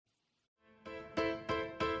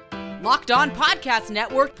Locked On Podcast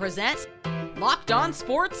Network presents Locked On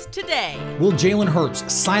Sports Today. Will Jalen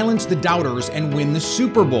Hurts silence the doubters and win the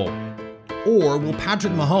Super Bowl? Or will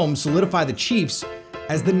Patrick Mahomes solidify the Chiefs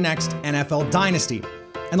as the next NFL dynasty?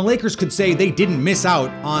 And the Lakers could say they didn't miss out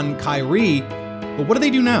on Kyrie, but what do they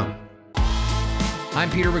do now? I'm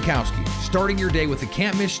Peter Bukowski, starting your day with the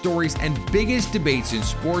can't-miss stories and biggest debates in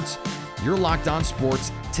sports. You're Locked On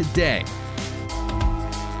Sports Today.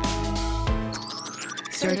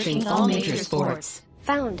 Searching all major sports.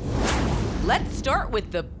 Found. Let's start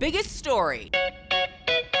with the biggest story.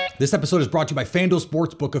 This episode is brought to you by FanDuel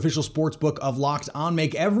Sportsbook, official sportsbook of Locked On.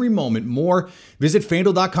 Make every moment more. Visit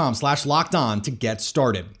FanDuel.com/Locked On to get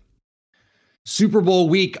started. Super Bowl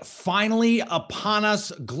week finally upon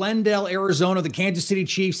us. Glendale, Arizona, the Kansas City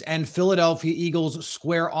Chiefs and Philadelphia Eagles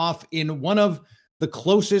square off in one of the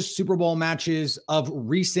closest Super Bowl matches of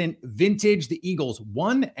recent vintage. The Eagles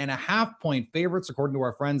 1.5-point favorites, according to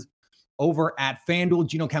our friends over at FanDuel.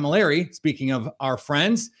 Gino Camilleri, speaking of our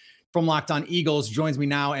friends from Locked On Eagles, joins me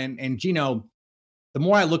now. And Gino, the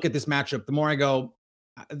more I look at this matchup, the more I go,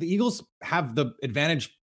 the Eagles have the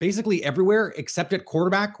advantage basically everywhere except at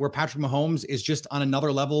quarterback, where Patrick Mahomes is just on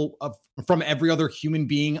another level from every other human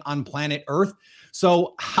being on planet Earth.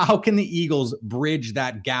 So how can the Eagles bridge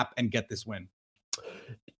that gap and get this win?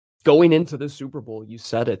 Going into the Super Bowl, you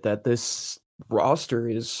said it, that this roster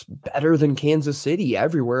is better than Kansas City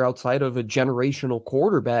everywhere outside of a generational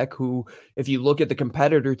quarterback who, if you look at the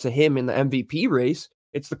competitor to him in the MVP race,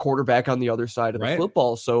 it's the quarterback on the other side of the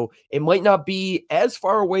football. So it might not be as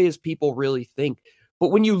far away as people really think. But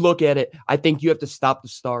when you look at it, I think you have to stop the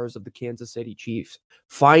stars of the Kansas City Chiefs.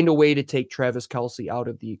 Find a way to take Travis Kelce out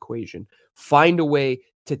of the equation. Find a way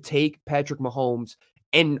to take Patrick Mahomes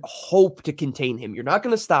and hope to contain him. You're not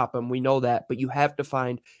going to stop him. We know that, but you have to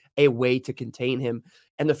find a way to contain him.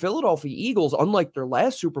 And the Philadelphia Eagles, unlike their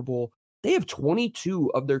last Super Bowl, they have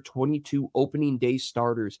 22 of their 22 opening day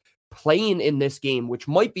starters playing in this game, which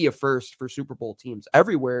might be a first for Super Bowl teams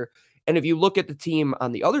everywhere. And if you look at the team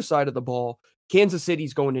on the other side of the ball, Kansas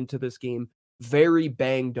City's going into this game very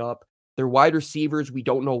banged up. Their wide receivers, we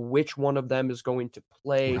don't know which one of them is going to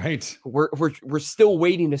play. Right. We're still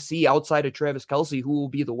waiting to see, outside of Travis Kelce, who will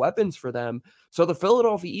be the weapons for them. So the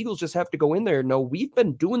Philadelphia Eagles just have to go in there. No, we've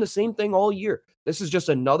been doing the same thing all year. This is just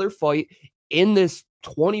another fight in this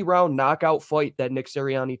 20-round knockout fight that Nick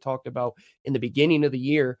Sirianni talked about in the beginning of the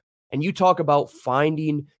year. And you talk about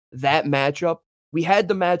finding that matchup. We had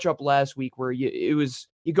the matchup last week where you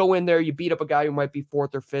go in there, you beat up a guy who might be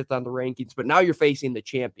 4th or 5th on the rankings, but now you're facing the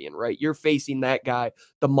champion, right? You're facing that guy,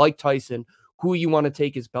 the Mike Tyson, who you want to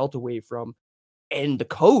take his belt away from. And the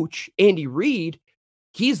coach, Andy Reid,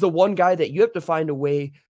 he's the one guy that you have to find a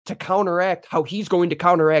way to counteract how he's going to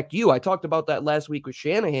counteract you. I talked about that last week with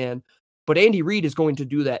Shanahan, but Andy Reid is going to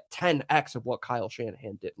do that 10x of what Kyle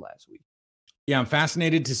Shanahan did last week. Yeah, I'm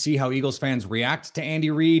fascinated to see how Eagles fans react to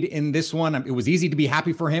Andy Reid in this one. It was easy to be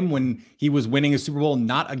happy for him when he was winning a Super Bowl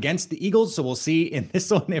not against the Eagles. So we'll see in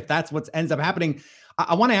this one if that's what ends up happening.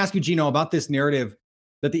 I want to ask you, Gino, about this narrative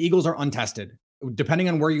that the Eagles are untested. Depending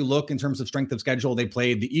on where you look in terms of strength of schedule, they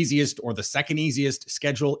played the easiest or the second easiest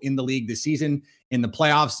schedule in the league this season. In the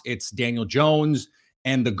playoffs, it's Daniel Jones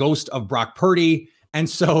and the ghost of Brock Purdy. And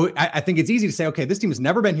so I think it's easy to say, okay, this team has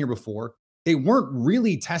never been here before. They weren't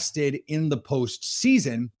really tested in the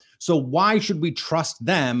postseason. So why should we trust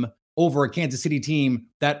them over a Kansas City team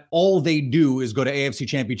that all they do is go to AFC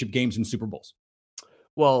Championship games and Super Bowls?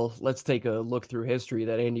 Well, let's take a look through history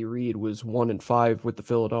that Andy Reid was 1-5 with the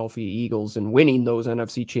Philadelphia Eagles and winning those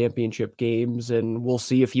NFC Championship games. And we'll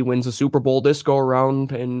see if he wins a Super Bowl this go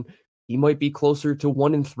around, and he might be closer to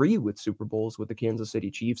 1-3 with Super Bowls with the Kansas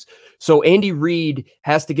City Chiefs. So Andy Reid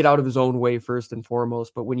has to get out of his own way first and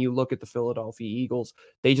foremost. But when you look at the Philadelphia Eagles,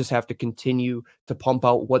 they just have to continue to pump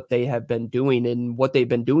out what they have been doing. And what they've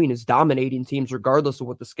been doing is dominating teams regardless of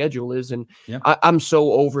what the schedule is. And I'm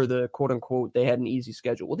so over the quote unquote, they had an easy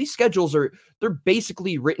schedule. Well, these schedules they're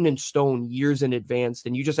basically written in stone years in advance.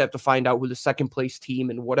 And you just have to find out who the second place team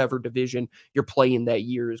in whatever division you're playing that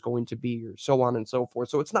year is going to be, or so on and so forth.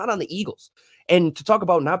 So it's not on the Eagles. And to talk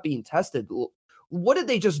about not being tested, what did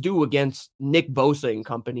they just do against Nick Bosa and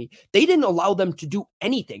company? They didn't allow them to do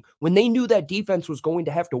anything when they knew that defense was going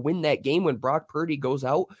to have to win that game when Brock Purdy goes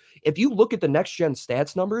out. If you look at the next gen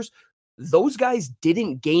stats numbers, those guys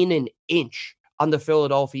didn't gain an inch on the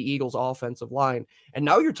Philadelphia Eagles offensive line. And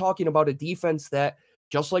now you're talking about a defense that,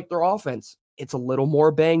 just like their offense, it's a little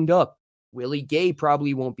more banged up. Willie Gay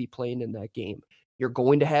probably won't be playing in that game. You're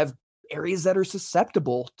going to have areas that are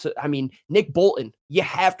susceptible to, Nick Bolton. You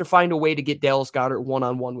have to find a way to get Dallas Goedert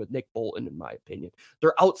one-on-one with Nick Bolton, in my opinion.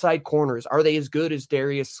 Their outside corners, are they as good as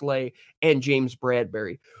Darius Slay and James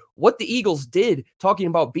Bradbury? What the Eagles did, talking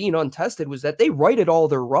about being untested, was that they righted all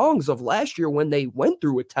their wrongs of last year when they went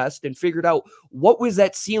through a test and figured out what was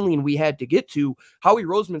that ceiling we had to get to. Howie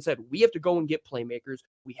Roseman said, we have to go and get playmakers.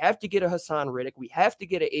 We have to get a Hassan Riddick. We have to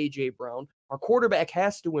get an A.J. Brown. Our quarterback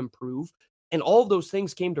has to improve. And all of those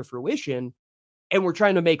things came to fruition. And we're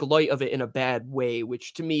trying to make light of it in a bad way,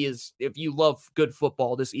 which to me is, if you love good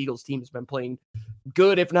football, this Eagles team has been playing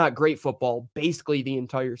good, if not great football, basically the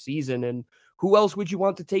entire season. And who else would you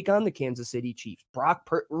want to take on the Kansas City Chiefs? Brock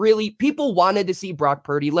Purdy. Really? People wanted to see Brock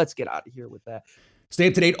Purdy. Let's get out of here with that. Stay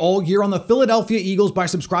up to date all year on the Philadelphia Eagles by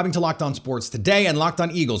subscribing to Locked On Sports Today and Locked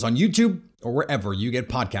On Eagles on YouTube or wherever you get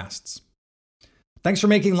podcasts. Thanks for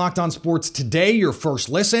making Locked On Sports Today your first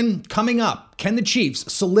listen. Coming up, can the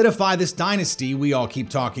Chiefs solidify this dynasty we all keep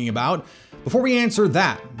talking about? Before we answer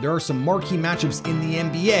that, there are some marquee matchups in the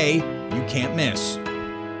NBA you can't miss.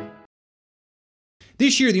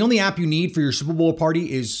 This year, the only app you need for your Super Bowl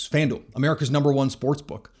party is FanDuel, America's #1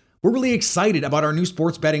 sportsbook. We're really excited about our new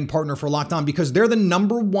sports betting partner for Locked On because they're the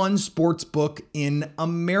 #1 sportsbook in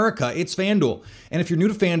America. It's FanDuel. And if you're new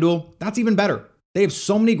to FanDuel, that's even better. They have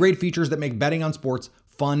so many great features that make betting on sports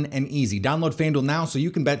fun and easy. Download FanDuel now so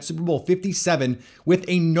you can bet Super Bowl 57 with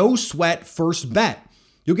a no-sweat first bet.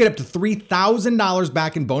 You'll get up to $3,000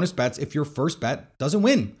 back in bonus bets if your first bet doesn't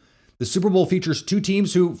win. The Super Bowl features two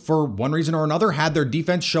teams who, for one reason or another, had their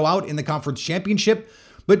defense show out in the conference championship.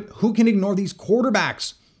 But who can ignore these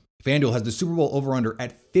quarterbacks? FanDuel has the Super Bowl over-under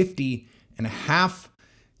at 50.5.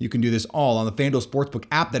 You can do this all on the FanDuel Sportsbook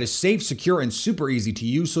app that is safe, secure, and super easy to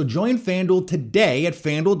use. So join FanDuel today at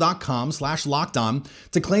FanDuel.com/LockedOn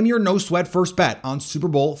to claim your no-sweat first bet on Super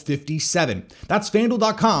Bowl 57. That's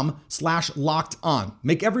FanDuel.com/LockedOn.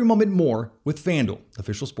 Make every moment more with FanDuel,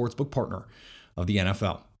 official sportsbook partner of the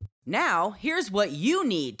NFL. Now, here's what you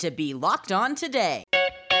need to be locked on today.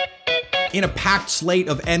 In a packed slate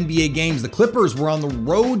of NBA games, the Clippers were on the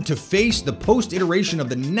road to face the post-iteration of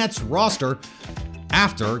the Nets roster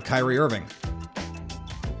after Kyrie Irving.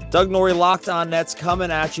 Doug Norrie, Locked On Nets,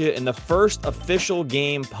 coming at you in the first official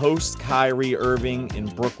game post Kyrie Irving in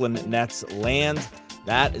Brooklyn Nets land.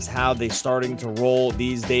 That is how they're starting to roll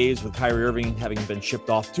these days, with Kyrie Irving having been shipped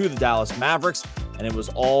off to the Dallas Mavericks. And it was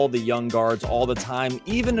all the young guards all the time,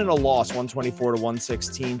 even in a loss,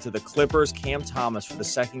 124-116 to the Clippers. Cam Thomas, for the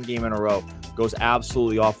second game in a row, goes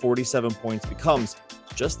absolutely off, 47 points, becomes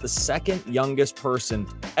just the second youngest person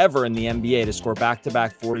ever in the NBA to score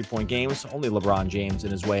back-to-back 40-point games. Only LeBron James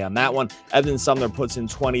in his way on that one. Evan Sumner puts in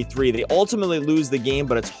 23. They ultimately lose the game,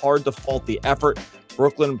 but it's hard to fault the effort.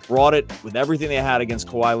 Brooklyn brought it with everything they had against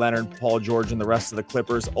Kawhi Leonard, Paul George, and the rest of the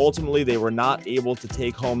Clippers. Ultimately, they were not able to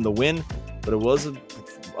take home the win, but it was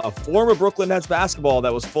a form of Brooklyn Nets basketball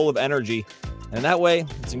that was full of energy. And that way,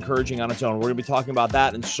 it's encouraging on its own. We're going to be talking about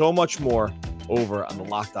that and so much more over on the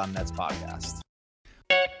Locked On Nets podcast.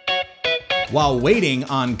 While waiting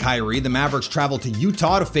on Kyrie, the Mavericks travel to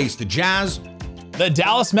Utah to face the Jazz. The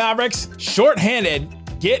Dallas Mavericks, shorthanded,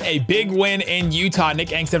 get a big win in Utah. Nick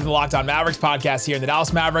Angstadt from the Locked On Mavericks podcast here. In the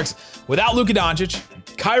Dallas Mavericks, without Luka Doncic,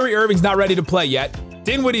 Kyrie Irving's not ready to play yet.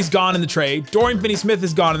 Dinwiddie's gone in the trade. Dorian Finney-Smith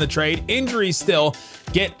is gone in the trade. Injuries still.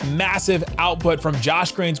 Get massive output from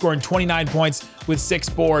Josh Green, scoring 29 points with 6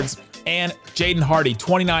 boards. And Jaden Hardy,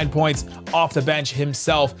 29 points off the bench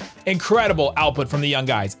himself. Incredible output from the young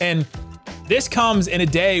guys. And this comes in a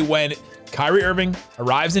day when Kyrie Irving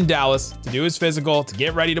arrives in Dallas to do his physical, to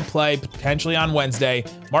get ready to play potentially on Wednesday.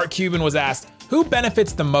 Mark Cuban was asked, who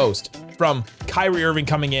benefits the most from Kyrie Irving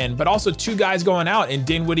coming in, but also two guys going out in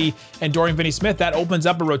Dinwiddie and Dorian Finney-Smith? That opens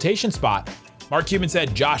up a rotation spot. Mark Cuban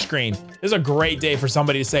said Josh Green. This is a great day for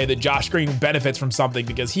somebody to say that Josh Green benefits from something,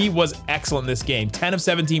 because he was excellent in this game. 10 of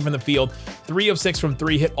 17 from the field, 3 of 6 from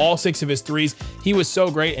 3, hit all 6 of his threes. He was so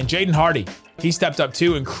great. And Jaden Hardy, he stepped up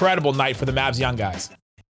too. Incredible night for the Mavs young guys.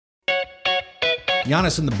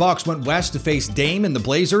 Giannis and the Bucks went west to face Dame and the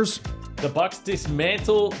Blazers. The Bucks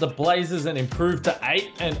dismantle the Blazers and improve to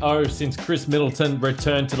 8-0 since Chris Middleton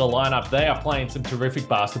returned to the lineup. They are playing some terrific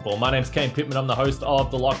basketball. My name's Kane Pittman. I'm the host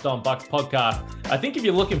of the Locked On Bucks podcast. I think if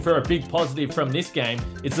you're looking for a big positive from this game,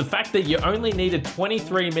 it's the fact that you only needed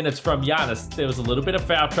 23 minutes from Giannis. There was a little bit of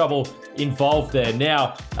foul trouble involved there.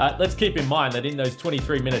 Now, let's keep in mind that in those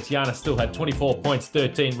 23 minutes, Giannis still had 24 points,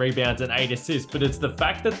 13 rebounds, and 8 assists. But it's the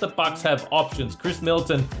fact that the Bucks have options. Chris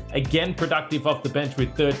Middleton, again productive off the bench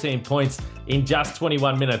with 13 points. points in just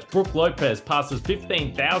 21 minutes. Brook Lopez passes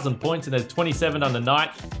 15,000 points and has 27 on the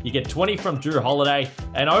night. You get 20 from Drew Holiday.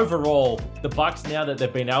 And overall, the Bucks, now that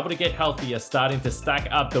they've been able to get healthy, are starting to stack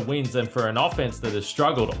up the wins. And for an offense that has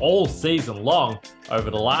struggled all season long, over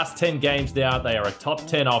the last 10 games now, they are a top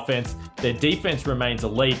 10 offense. Their defense remains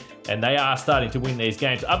elite, and they are starting to win these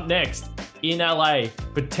games. Up next, in LA,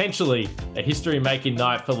 potentially a history-making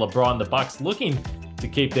night for LeBron. The Bucks looking to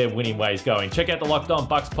keep their winning ways going. Check out the Locked On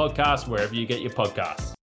Bucks podcast wherever you get your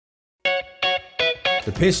podcasts.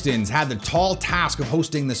 The Pistons had the tall task of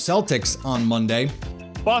hosting the Celtics on Monday.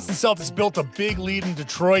 Boston Celtics built a big lead in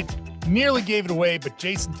Detroit, nearly gave it away, but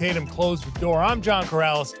Jason Tatum closed the door. I'm John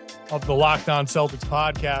Corrales of the Locked On Celtics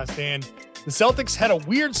podcast, and the Celtics had a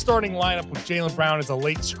weird starting lineup with Jaylen Brown as a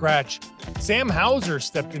late scratch. Sam Hauser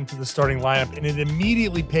stepped into the starting lineup, and it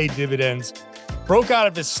immediately paid dividends. Broke out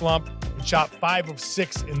of his slump and shot 5 of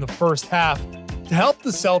 6 in the first half to help the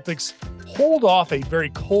Celtics hold off a very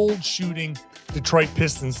cold shooting Detroit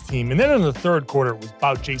Pistons team. And then in the third quarter, it was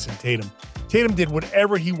about Jason Tatum. Tatum did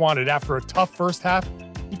whatever he wanted after a tough first half.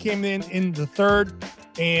 He came in the third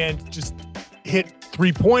and just hit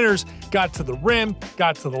 3-pointers, got to the rim,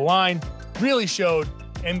 got to the line, really showed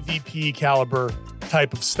MVP caliber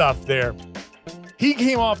type of stuff there. He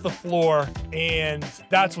came off the floor, and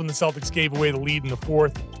that's when the Celtics gave away the lead in the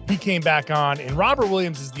fourth. He came back on, and Robert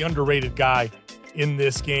Williams is the underrated guy in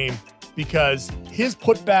this game because his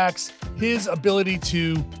putbacks, his ability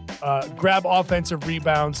to grab offensive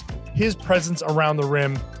rebounds, his presence around the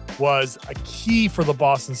rim was a key for the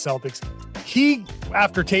Boston Celtics. He,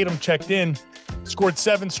 after Tatum checked in, scored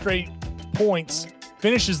 7 straight points,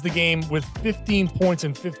 finishes the game with 15 points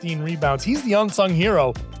and 15 rebounds. He's the unsung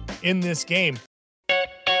hero in this game.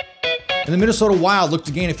 And the Minnesota Wild looked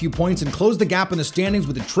to gain a few points and close the gap in the standings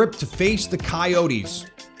with a trip to face the Coyotes.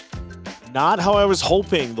 Not how I was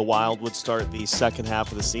hoping the Wild would start the second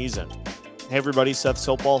half of the season. Hey everybody, Seth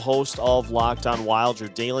Sopal, host of Locked On Wild, your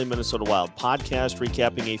daily Minnesota Wild podcast,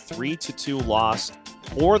 recapping a 3-2 loss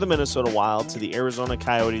for the Minnesota Wild to the Arizona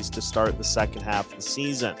Coyotes to start the second half of the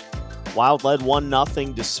season. Wild led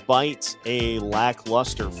 1-0 despite a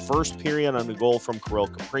lackluster first period on a goal from Kirill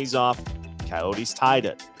Kaprizov. Coyotes tied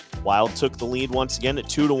it. Wild took the lead once again at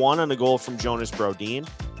 2-1 on a goal from Jonas Brodin.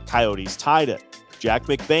 Coyotes tied it. Jack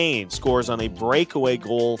McBain scores on a breakaway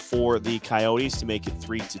goal for the Coyotes to make it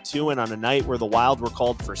 3-2. And on a night where the Wild were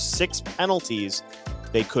called for 6 penalties,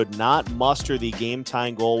 they could not muster the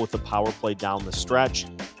game-tying goal with a power play down the stretch.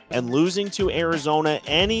 And losing to Arizona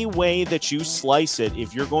any way that you slice it,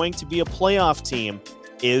 if you're going to be a playoff team,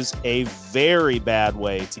 is a very bad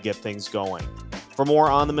way to get things going. For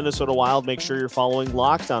more on the Minnesota Wild, make sure you're following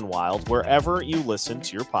Locked On Wild wherever you listen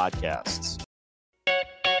to your podcasts.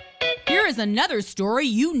 Here is another story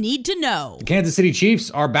you need to know. The Kansas City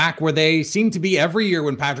Chiefs are back where they seem to be every year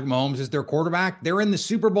when Patrick Mahomes is their quarterback. They're in the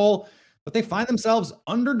Super Bowl, but they find themselves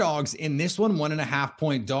underdogs in this one,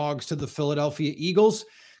 1.5-point dogs to the Philadelphia Eagles.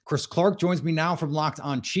 Chris Clark joins me now from Locked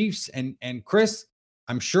On Chiefs. And Chris,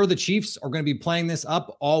 I'm sure the Chiefs are going to be playing this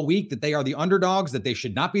up all week, that they are the underdogs, that they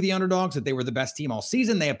should not be the underdogs, that they were the best team all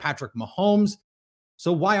season. They have Patrick Mahomes.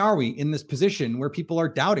 So why are we in this position where people are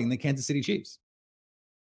doubting the Kansas City Chiefs?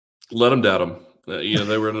 Let them doubt them.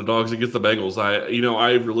 They were underdogs against the Bengals.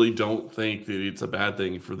 I really don't think that it's a bad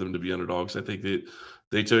thing for them to be underdogs. I think that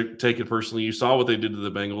they take it personally. You saw what they did to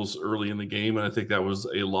the Bengals early in the game, and I think that was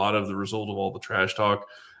a lot of the result of all the trash talk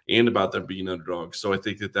and about them being underdogs. So I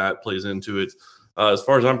think that plays into it. As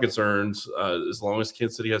far as I'm concerned, as long as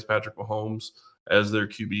Kansas City has Patrick Mahomes as their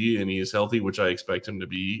QB and he is healthy, which I expect him to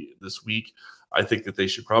be this week, I think that they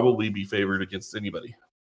should probably be favored against anybody.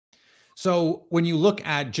 So when you look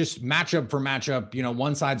at just matchup for matchup,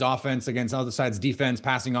 one side's offense against the other side's defense,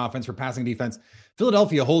 passing offense for passing defense,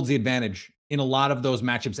 Philadelphia holds the advantage in a lot of those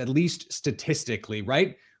matchups, at least statistically,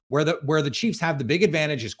 right? Where the Chiefs have the big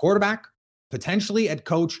advantage is quarterback, potentially at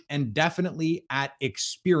coach, and definitely at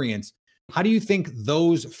experience. How do you think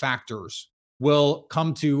those factors will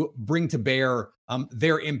come to bring to bear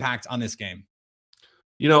their impact on this game?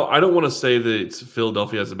 I don't want to say that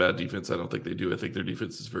Philadelphia has a bad defense. I don't think they do. I think their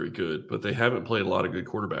defense is very good, but they haven't played a lot of good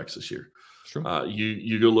quarterbacks this year. Sure.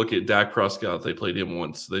 You go look at Dak Prescott. They played him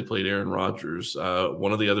once. They played Aaron Rodgers.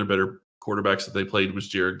 One of the other better quarterbacks that they played was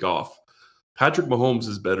Jared Goff. Patrick Mahomes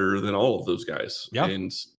is better than all of those guys. Yep.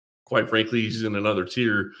 And quite frankly, he's in another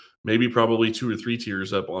tier, maybe probably 2 or 3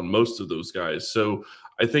 tiers up on most of those guys. So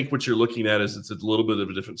I think what you're looking at is it's a little bit of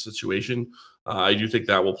a different situation. I do think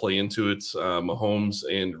that will play into it. Mahomes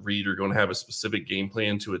and Reed are going to have a specific game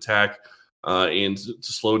plan to attack and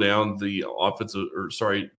to slow down the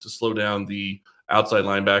outside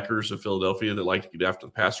linebackers of Philadelphia that like to get after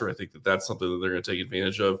the passer. I think that that's something that they're going to take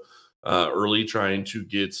advantage of early, trying to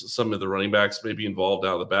get some of the running backs maybe involved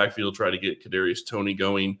out of the backfield, try to get Kadarius Toney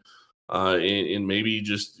going, and maybe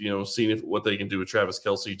just, seeing what they can do with Travis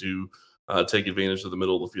Kelce to take advantage of the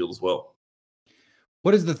middle of the field as well.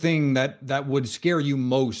 What is the thing that would scare you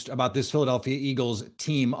most about this Philadelphia Eagles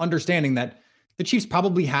team, understanding that the Chiefs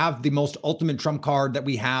probably have the most ultimate trump card that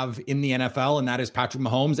we have in the NFL, and that is Patrick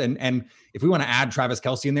Mahomes. And if we want to add Travis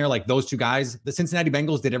Kelce in there, like those two guys, the Cincinnati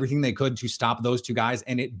Bengals did everything they could to stop those two guys,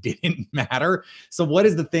 and it didn't matter. So what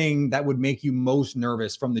is the thing that would make you most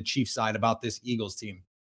nervous from the Chiefs side about this Eagles team?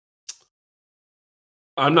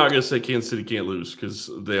 I'm not going to say Kansas City can't lose, because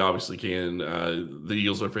they obviously can. The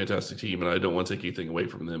Eagles are a fantastic team, and I don't want to take anything away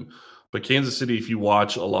from them. But Kansas City, if you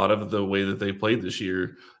watch a lot of the way that they played this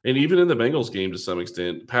year, and even in the Bengals game to some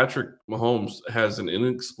extent, Patrick Mahomes has an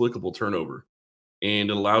inexplicable turnover, and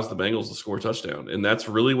it allows the Bengals to score a touchdown. And that's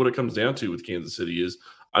really what it comes down to with Kansas City. Is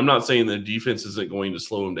I'm not saying the defense isn't going to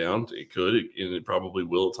slow them down. It could, and it probably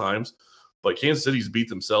will at times. But Kansas City's beat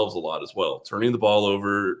themselves a lot as well, turning the ball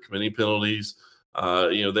over, committing penalties.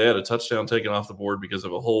 They had a touchdown taken off the board because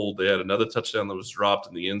of a hold. They had another touchdown that was dropped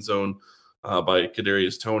in the end zone by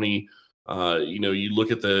Kadarius Toney. You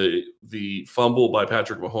look at the fumble by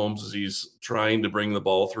Patrick Mahomes as he's trying to bring the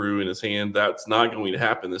ball through in his hand. That's not going to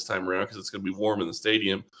happen this time around because it's going to be warm in the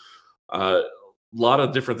stadium. A lot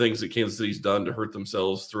of different things that Kansas City's done to hurt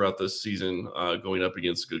themselves throughout this season, going up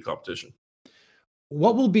against good competition.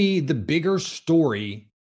 What will be the bigger story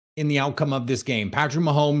in the outcome of this game? Patrick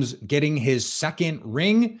Mahomes getting his second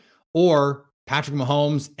ring, or Patrick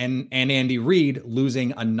Mahomes and Andy Reid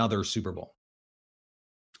losing another Super Bowl?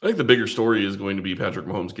 I think the bigger story is going to be Patrick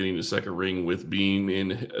Mahomes getting his second ring with being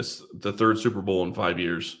in the third Super Bowl in 5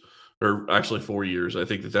 years, or actually 4 years. I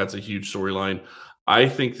think that that's a huge storyline. I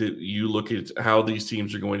think that you look at how these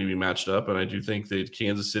teams are going to be matched up, and I do think that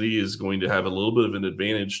Kansas City is going to have a little bit of an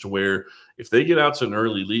advantage to where if they get out to an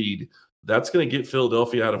early lead, that's going to get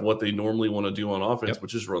Philadelphia out of what they normally want to do on offense,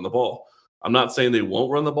 which is run the ball. I'm not saying they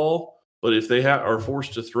won't run the ball, but if they are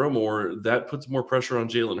forced to throw more, that puts more pressure on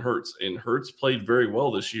Jalen Hurts. And Hurts played very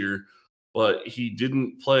well this year, but he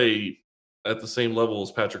didn't play at the same level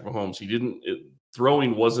as Patrick Mahomes.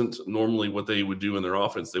 Throwing wasn't normally what they would do in their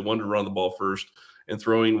offense. They wanted to run the ball first, and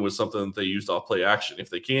throwing was something that they used off play action.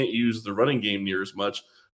 If they can't use the running game near as much,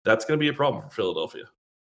 that's going to be a problem for Philadelphia.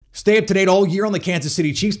 Stay up to date all year on the Kansas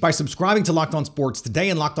City Chiefs by subscribing to Locked On Sports Today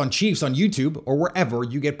and Locked On Chiefs on YouTube or wherever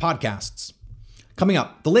you get podcasts. Coming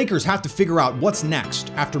up, the Lakers have to figure out what's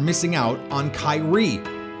next after missing out on Kyrie.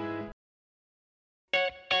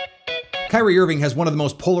 Kyrie Irving has one of the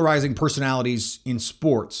most polarizing personalities in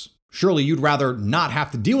sports. Surely you'd rather not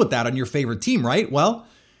have to deal with that on your favorite team, right? Well,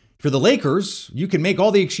 for the Lakers, you can make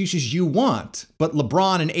all the excuses you want, but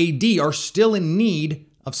LeBron and AD are still in need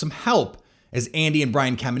of some help, as Andy and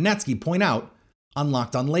Brian Kamenetsky point out on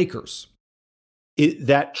Locked On Lakers.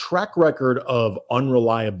 That track record of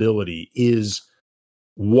unreliability is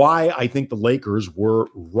why I think the Lakers were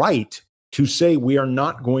right to say we are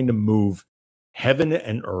not going to move heaven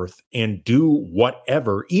and earth and do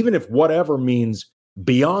whatever, even if whatever means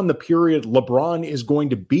beyond the period LeBron is going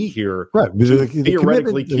to be here. Right.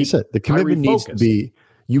 Theoretically, the commitment needs to be,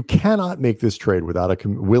 you cannot make this trade without a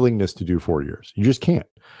willingness to do 4 years. You just can't.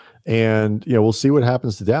 And, we'll see what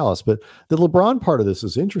happens to Dallas. But the LeBron part of this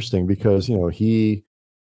is interesting because, he,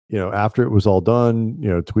 after it was all done,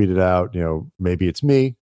 tweeted out, maybe it's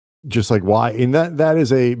me, just like why. And that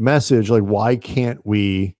is a message like, why can't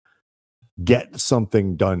we get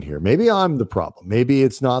something done here? Maybe I'm the problem. Maybe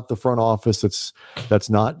it's not the front office that's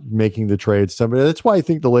not making the trades. That's why I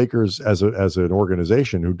think the Lakers as an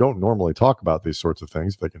organization who don't normally talk about these sorts of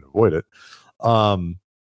things, if they can avoid it,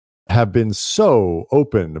 have been so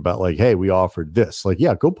open about like, hey, we offered this. Like,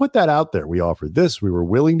 yeah, go put that out there. We offered this. We were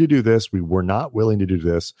willing to do this. We were not willing to do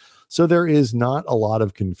this. So there is not a lot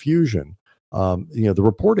of confusion. The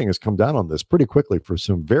reporting has come down on this pretty quickly for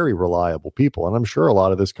some very reliable people. And I'm sure a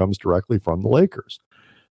lot of this comes directly from the Lakers.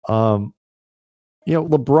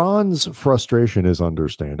 LeBron's frustration is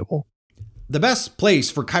understandable. The best place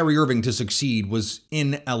for Kyrie Irving to succeed was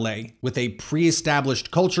in LA with a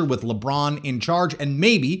pre-established culture with LeBron in charge. And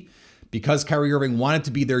maybe because Kyrie Irving wanted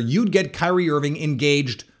to be there, you'd get Kyrie Irving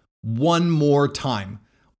engaged one more time,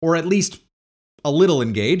 or at least a little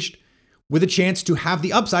engaged, with a chance to have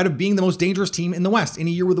the upside of being the most dangerous team in the West in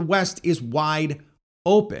a year where the West is wide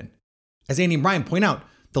open. As Andy and Brian point out,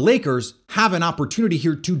 the Lakers have an opportunity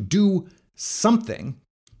here to do something.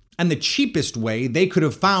 And the cheapest way they could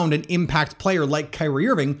have found an impact player like Kyrie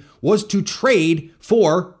Irving was to trade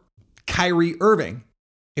for Kyrie Irving.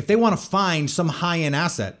 if they want to find some high-end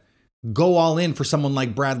asset, go all in for someone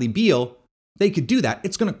like Bradley Beal, they could do that.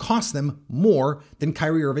 It's going to cost them more than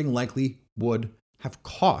Kyrie Irving likely would have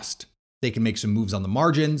cost. They can make some moves on the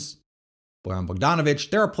margins. Bojan Bogdanovic,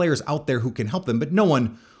 there are players out there who can help them, but no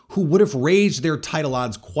one who would have raised their title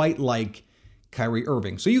odds quite like Kyrie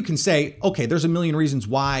Irving. So you can say, okay, there's a million reasons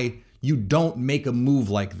why you don't make a move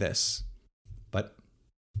like this. But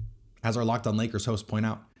as our Locked On Lakers hosts point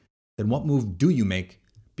out, then what move do you make?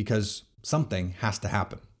 Because something has to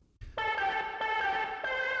happen.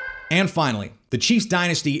 And finally, the Chiefs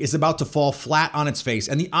dynasty is about to fall flat on its face,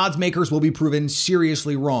 and the odds makers will be proven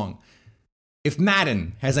seriously wrong. If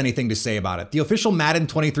Madden has anything to say about it, the official Madden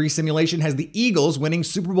 23 simulation has the Eagles winning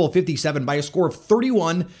Super Bowl 57 by a score of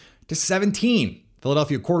 31-17.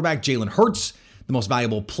 Philadelphia quarterback Jalen Hurts, the most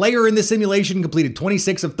valuable player in the simulation, completed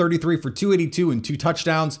 26 of 33 for 282 and 2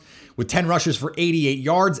 touchdowns with 10 rushes for 88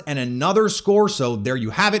 yards and another score. So there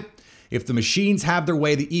you have it. If the machines have their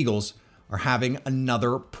way, the Eagles are having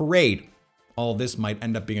another parade. All this might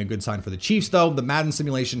end up being a good sign for the Chiefs, though. The Madden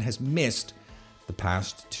simulation has missed the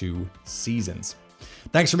past 2 seasons.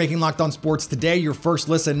 Thanks for making Locked On Sports today your first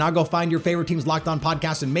listen. Now go find your favorite team's Locked On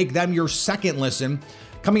podcast and make them your second listen.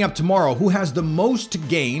 Coming up tomorrow, who has the most to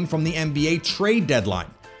gain from the NBA trade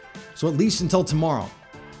deadline? So at least until tomorrow,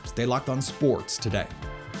 stay locked on sports today.